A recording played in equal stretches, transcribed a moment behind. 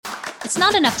It's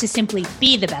not enough to simply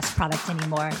be the best product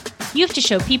anymore. You have to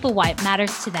show people why it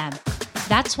matters to them.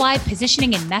 That's why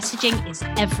positioning and messaging is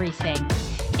everything.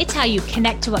 It's how you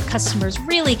connect to what customers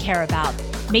really care about,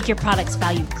 make your product's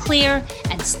value clear,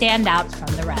 and stand out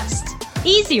from the rest.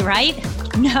 Easy, right?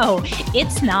 No,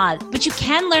 it's not. But you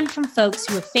can learn from folks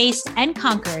who have faced and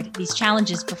conquered these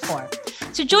challenges before.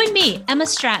 So join me, Emma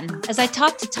Stratton, as I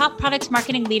talk to top product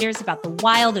marketing leaders about the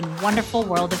wild and wonderful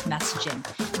world of messaging.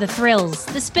 The thrills,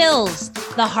 the spills,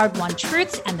 the hard-won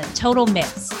truths, and the total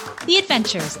myths. The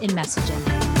adventures in messaging.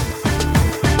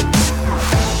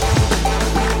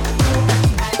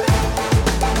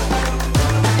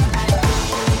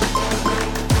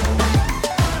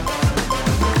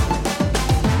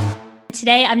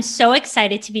 Today, I'm so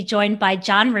excited to be joined by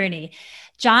Jon Rooney.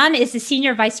 Jon is the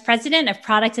Senior Vice President of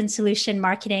Product and Solution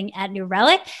Marketing at New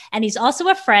Relic, and he's also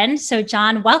a friend. So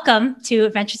Jon, welcome to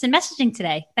Adventures in Messaging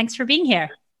today. Thanks for being here.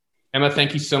 Emma,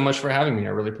 thank you so much for having me. I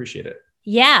really appreciate it.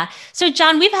 Yeah. So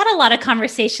Jon, we've had a lot of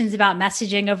conversations about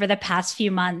messaging over the past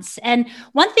few months. And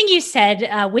one thing you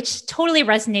said, which totally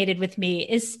resonated with me,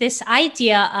 is this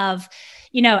idea of,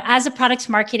 as a product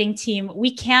marketing team,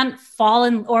 we can't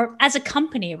or as a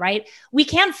company, right? We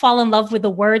can't fall in love with the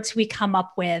words we come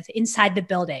up with inside the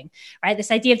building, right? This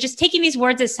idea of just taking these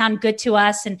words that sound good to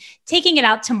us and taking it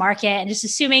out to market and just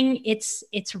assuming it's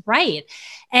right.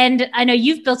 And I know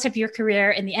you've built up your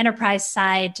career in the enterprise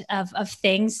side of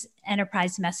things,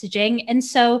 enterprise messaging. And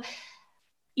so,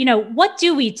 what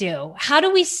do we do? How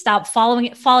do we stop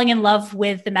falling in love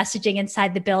with the messaging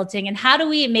inside the building? And how do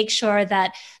we make sure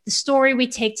that the story we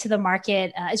take to the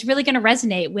market is really going to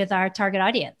resonate with our target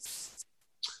audience?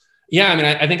 Yeah, I mean,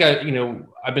 I think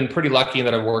I've been pretty lucky in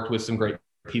that I've worked with some great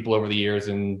people over the years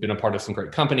and been a part of some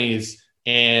great companies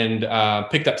and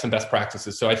picked up some best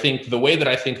practices. So I think the way that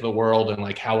I think of the world and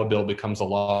like how a bill becomes a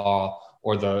law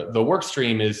or the work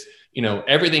stream is,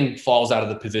 everything falls out of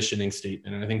the positioning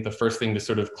statement. And I think the first thing to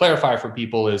sort of clarify for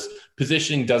people is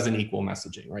positioning doesn't equal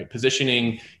messaging, right?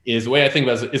 Positioning is, the way I think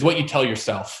about it, is what you tell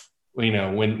yourself. When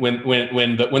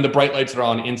the bright lights are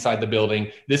on inside the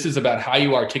building. This is about how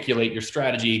you articulate your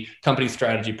strategy, company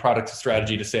strategy, product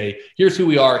strategy to say, here's who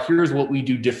we are, here's what we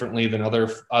do differently than other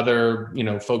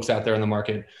folks out there in the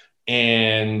market.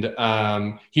 And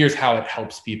here's how it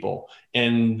helps people.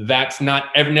 And that's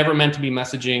never meant to be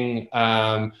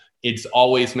messaging. It's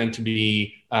always meant to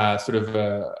be sort of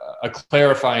a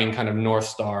clarifying kind of North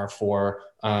Star for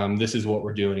this is what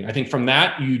we're doing. I think from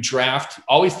that,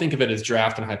 always think of it as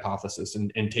draft and hypothesis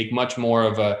and take much more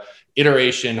of a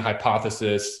iteration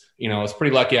hypothesis. I was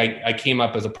pretty lucky. I came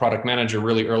up as a product manager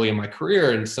really early in my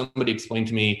career, and somebody explained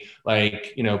to me,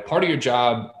 like, part of your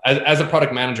job as a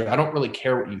product manager, I don't really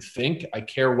care what you think. I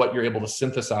care what you're able to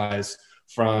synthesize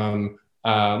from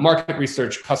market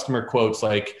research, customer quotes,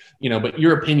 but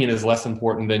your opinion is less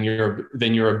important than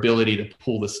your ability to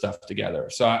pull this stuff together.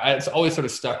 So it's always sort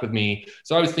of stuck with me.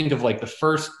 So I always think of like that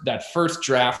first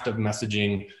draft of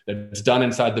messaging that's done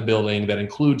inside the building that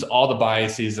includes all the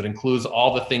biases, that includes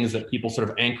all the things that people sort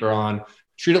of anchor on.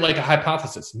 Treat it like a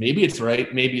hypothesis. Maybe it's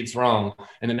right, maybe it's wrong.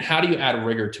 And then how do you add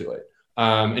rigor to it?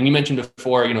 And you mentioned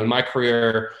before, in my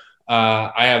career,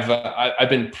 I've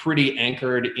been pretty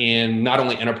anchored in not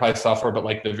only enterprise software, but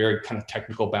like the very kind of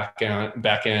technical back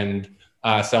end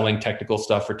selling technical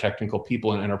stuff for technical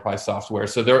people in enterprise software.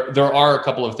 So there are a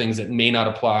couple of things that may not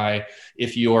apply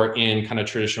if you're in kind of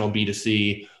traditional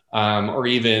B2C or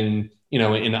even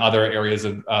in other areas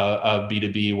of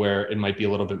B2B where it might be a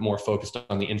little bit more focused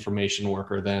on the information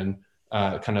worker than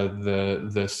kind of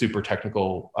the super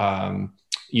technical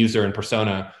user and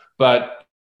persona. But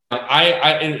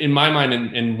I in my mind,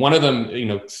 and one of them,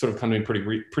 sort of come to me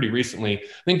pretty recently.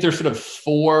 I think there's sort of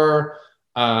four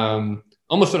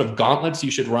almost sort of gauntlets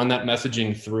you should run that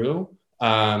messaging through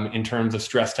in terms of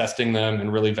stress testing them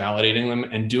and really validating them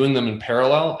and doing them in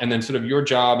parallel. And then sort of your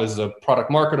job as a product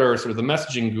marketer, sort of the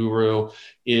messaging guru,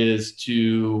 is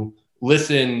to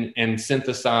listen and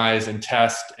synthesize and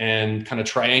test and kind of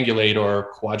triangulate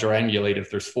or quadrangulate, if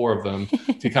there's four of them,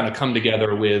 to kind of come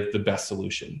together with the best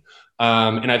solution.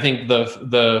 And I think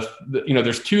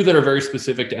there's two that are very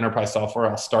specific to enterprise software.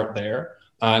 I'll start there,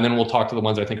 and then we'll talk to the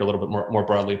ones I think are a little bit more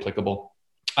broadly applicable.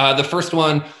 The first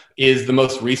one is the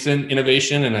most recent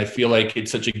innovation, and I feel like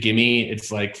it's such a gimme.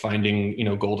 It's like finding,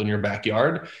 gold in your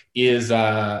backyard. Is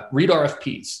read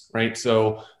RFPs, right?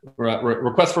 So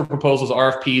requests for proposals,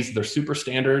 RFPs, they're super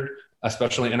standard,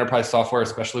 especially enterprise software,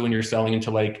 especially when you're selling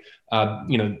into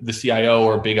the CIO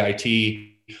or big IT.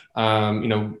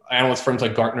 analyst firms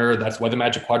like Gartner, that's why the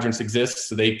Magic Quadrants exist.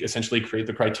 So they essentially create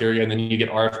the criteria, and then you get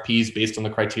RFPs based on the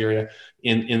criteria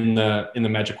in the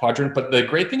Magic Quadrant. But the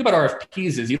great thing about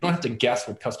RFPs is you don't have to guess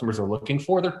what customers are looking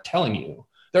for. They're telling you.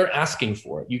 They're asking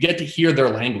for it. You get to hear their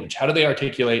language. How do they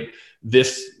articulate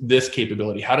this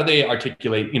capability? How do they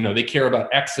articulate, they care about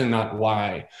X and not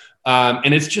Y?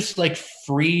 And it's just like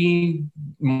free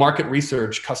market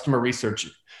research, customer research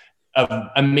of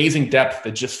amazing depth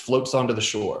that just floats onto the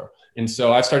shore. And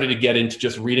so I've started to get into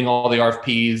just reading all the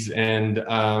RFPs and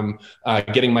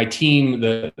getting my team,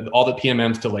 all the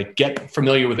PMMs to like get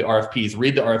familiar with the RFPs,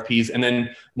 read the RFPs. And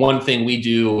then one thing we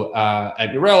do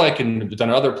at Relic and done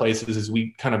at other places is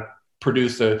we kind of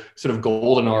produce a sort of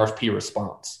golden RFP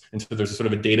response. And so there's a sort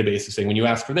of a database of saying, when you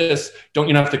ask for this, you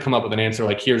don't have to come up with an answer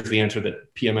like, here's the answer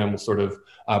that PMM will sort of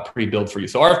pre-build for you.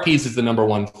 So RFPs is the number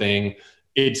one thing.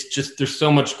 It's just, there's so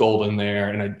much gold in there.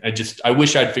 And I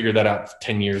wish I'd figured that out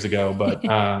 10 years ago, but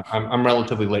I'm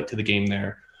relatively late to the game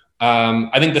there.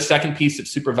 I think the second piece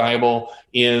that's super valuable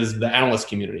is the analyst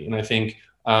community. And I think,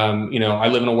 I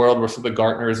live in a world where some of the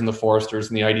Gartners and the Forresters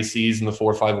and the IDCs and the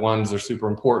 451s are super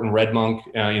important. Red Monk,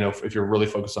 if you're really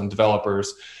focused on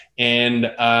developers. And,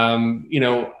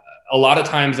 a lot of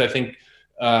times I think,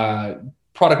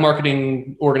 product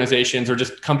marketing organizations or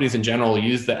just companies in general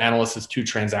use the analysts as too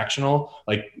transactional,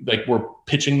 like we're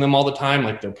pitching them all the time,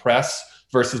 like they're press,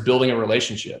 versus building a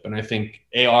relationship. And I think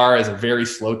AR is a very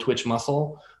slow twitch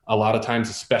muscle. A lot of times,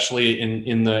 especially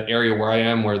in the area where I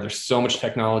am, where there's so much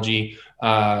technology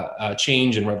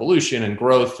change and revolution and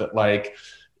growth that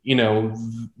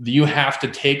you have to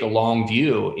take a long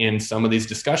view in some of these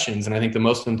discussions. And I think the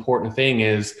most important thing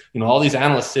is, all these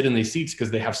analysts sit in these seats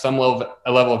because they have some level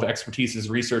of expertise as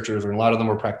researchers, and a lot of them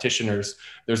are practitioners.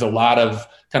 There's a lot of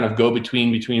kind of go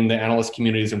between the analyst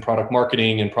communities and product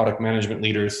marketing and product management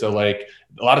leaders. So like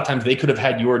a lot of times they could have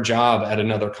had your job at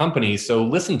another company. So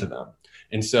listen to them.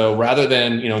 And so rather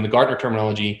than, in the Gartner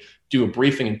terminology, do a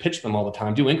briefing and pitch them all the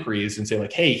time, do inquiries and say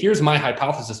like, hey, here's my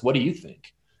hypothesis. What do you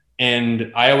think?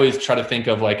 And I always try to think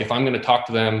of like, if I'm going to talk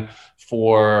to them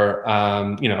for, if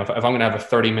I'm going to have a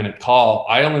 30-minute call,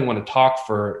 I only want to talk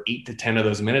for 8 to 10 of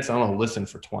those minutes. I don't want to listen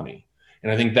for 20.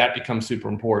 And I think that becomes super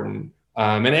important.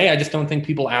 I just don't think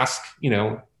people ask,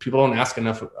 people don't ask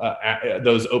enough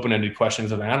those open-ended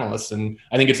questions of analysts. And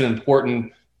I think it's an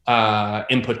important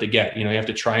input to get. You have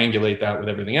to triangulate that with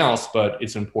everything else, but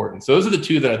it's important. So those are the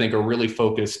two that I think are really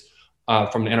focused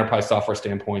from an enterprise software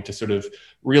standpoint to sort of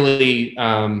really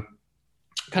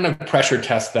kind of pressure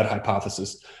test that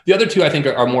hypothesis. The other two I think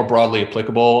are more broadly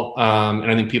applicable,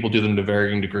 and I think people do them to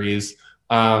varying degrees.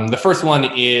 The first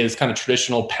one is kind of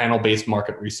traditional panel-based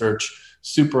market research,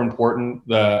 super important.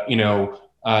 You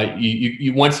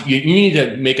need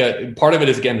to make a part of it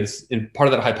is, again, is in part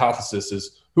of that hypothesis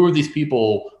is, who are these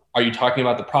people? Are you talking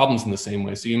about the problems in the same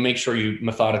way? So you make sure you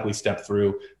methodically step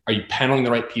through. Are you paneling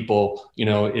the right people?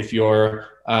 If you're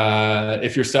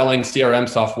selling CRM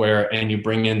software and you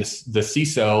bring in the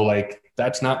CISO, like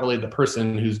that's not really the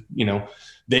person who's,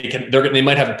 they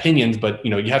might have opinions, but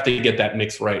you have to get that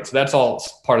mix right. So that's all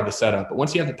part of the setup. But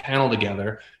once you have the panel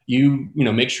together, you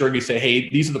make sure you say, hey,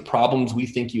 these are the problems we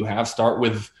think you have. Start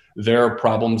with their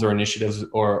problems or initiatives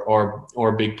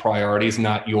or big priorities,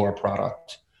 not your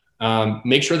product.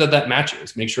 Make sure that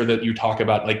matches. Make sure that you talk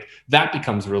about that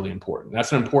becomes really important.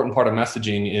 That's an important part of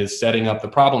messaging, is setting up the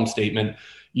problem statement.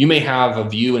 You may have a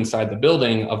view inside the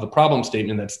building of the problem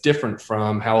statement that's different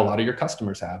from how a lot of your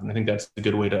customers have. And I think that's a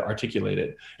good way to articulate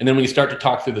it. And then when you start to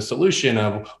talk through the solution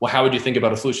of, well, how would you think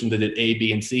about a solution that did A,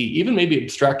 B, and C? Even maybe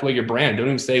abstract away your brand. Don't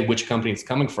even say which company it's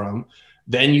coming from.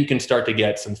 Then you can start to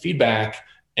get some feedback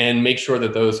and make sure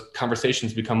that those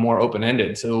conversations become more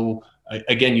open-ended. So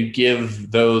again, you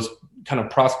give those kind of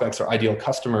prospects or ideal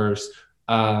customers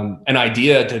an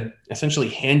idea to essentially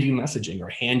hand you messaging or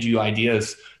hand you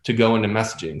ideas to go into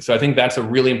messaging. So I think that's a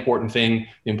really important thing.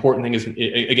 The important thing is,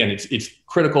 again, it's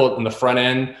critical in the front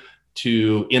end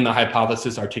to, in the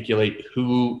hypothesis, articulate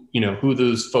who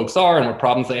those folks are and what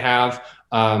problems they have,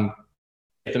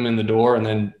 get them in the door, and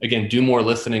then again, do more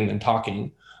listening than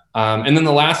talking. And then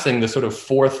the last thing, the sort of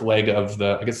fourth leg of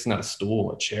I guess it's not a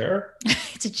stool, a chair.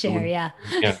 It's a chair, yeah.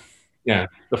 Yeah.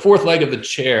 The fourth leg of the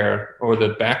chair, or the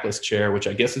backless chair, which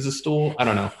I guess is a stool, I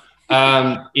don't know,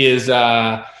 is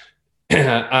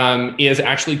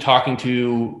actually talking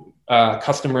to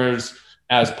customers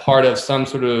as part of some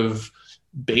sort of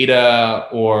beta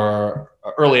or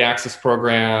early access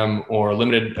program or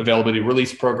limited availability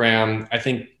release program. I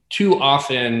think too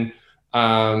often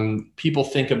people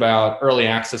think about early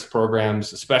access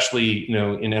programs, especially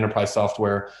in enterprise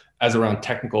software, as around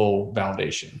technical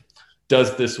validation.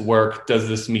 does this work? Does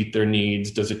this meet their needs?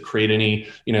 Does it create any,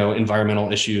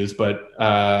 environmental issues? But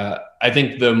I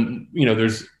think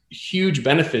there's huge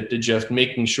benefit to just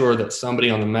making sure that somebody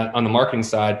on the marketing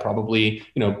side, probably,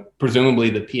 presumably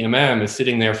the PMM, is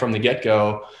sitting there from the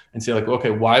get-go and say like,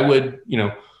 okay, why would,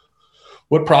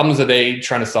 what problems are they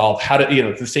trying to solve? How to,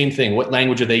 it's the same thing. What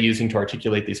language are they using to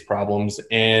articulate these problems?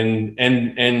 And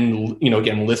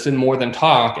again, listen more than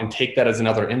talk, and take that as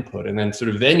another input. And then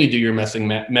then you do your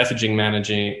messaging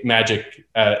magic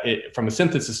from a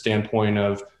synthesis standpoint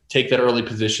of take that early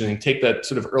positioning, take that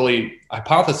sort of early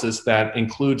hypothesis that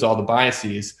includes all the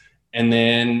biases, and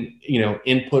then,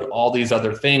 input all these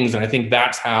other things. And I think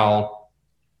that's how,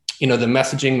 the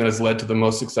messaging that has led to the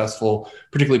most successful,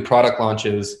 particularly product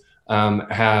launches,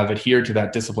 have adhered to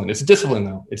that discipline. It's a discipline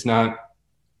though. It's not,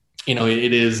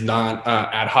 it is not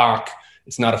ad hoc.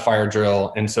 It's not a fire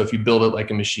drill. And so if you build it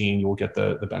like a machine, you will get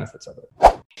the benefits of it.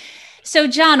 So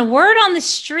Jon, word on the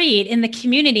street in the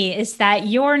community is that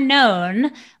you're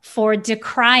known for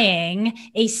decrying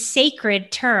a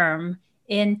sacred term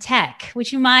in tech.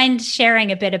 Would you mind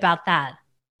sharing a bit about that?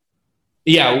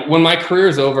 Yeah, when my career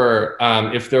is over,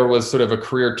 if there was sort of a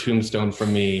career tombstone for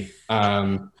me,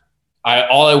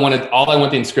 all I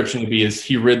want the inscription to be is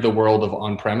he rid the world of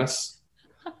on-premise.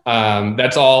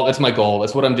 That's my goal.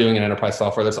 That's what I'm doing in enterprise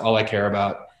software. That's all I care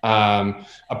about.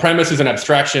 A premise is an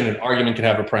abstraction. An argument can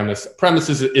have a premise. A premise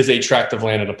is a tract of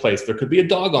land at a place. There could be a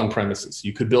dog on premises.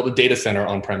 You could build a data center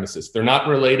on premises. They're not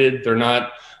related. They're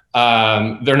not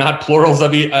plurals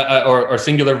of or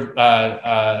singular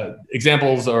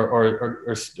examples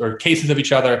or cases of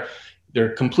each other.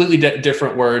 They're completely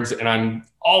different words, and I'm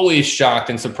always shocked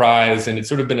and surprised. And it's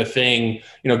sort of been a thing,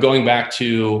 going back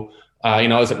to, I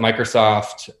was at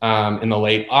Microsoft in the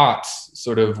late aughts,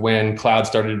 sort of when cloud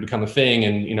started to become a thing,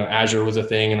 and Azure was a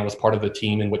thing, and I was part of the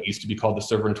team in what used to be called the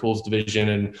server and tools division,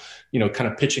 and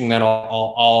kind of pitching that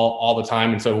all the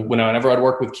time. And so whenever I'd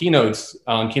work with keynotes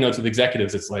with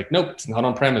executives, it's like, nope, it's not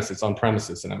on premise, it's on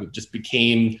premises, and it just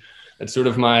became that's sort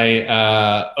of my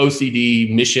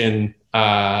OCD mission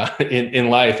in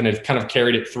life, and it kind of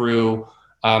carried it through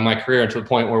my career to the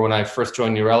point where when I first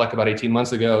joined New Relic about 18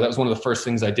 months ago, that was one of the first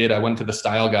things I did. I went to the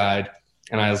style guide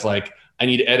and I was like, I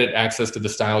need edit access to the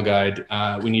style guide.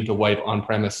 We need to wipe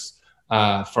on-premise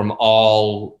from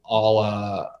all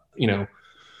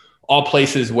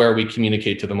places where we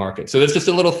communicate to the market. So that's just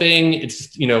a little thing.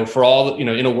 It's, for all,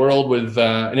 in a world with,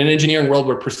 in an engineering world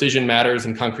where precision matters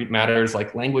and concrete matters,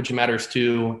 like language matters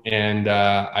too. And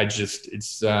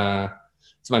it's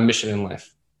my mission in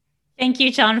life. Thank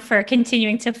you, Jon, for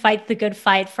continuing to fight the good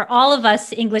fight for all of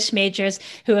us English majors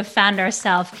who have found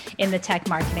ourselves in the tech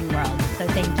marketing world. So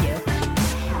thank you.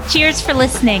 Cheers for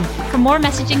listening. For more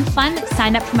messaging fun,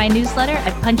 sign up for my newsletter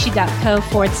at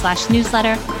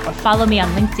punchy.co/newsletter or follow me on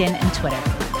LinkedIn and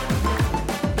Twitter.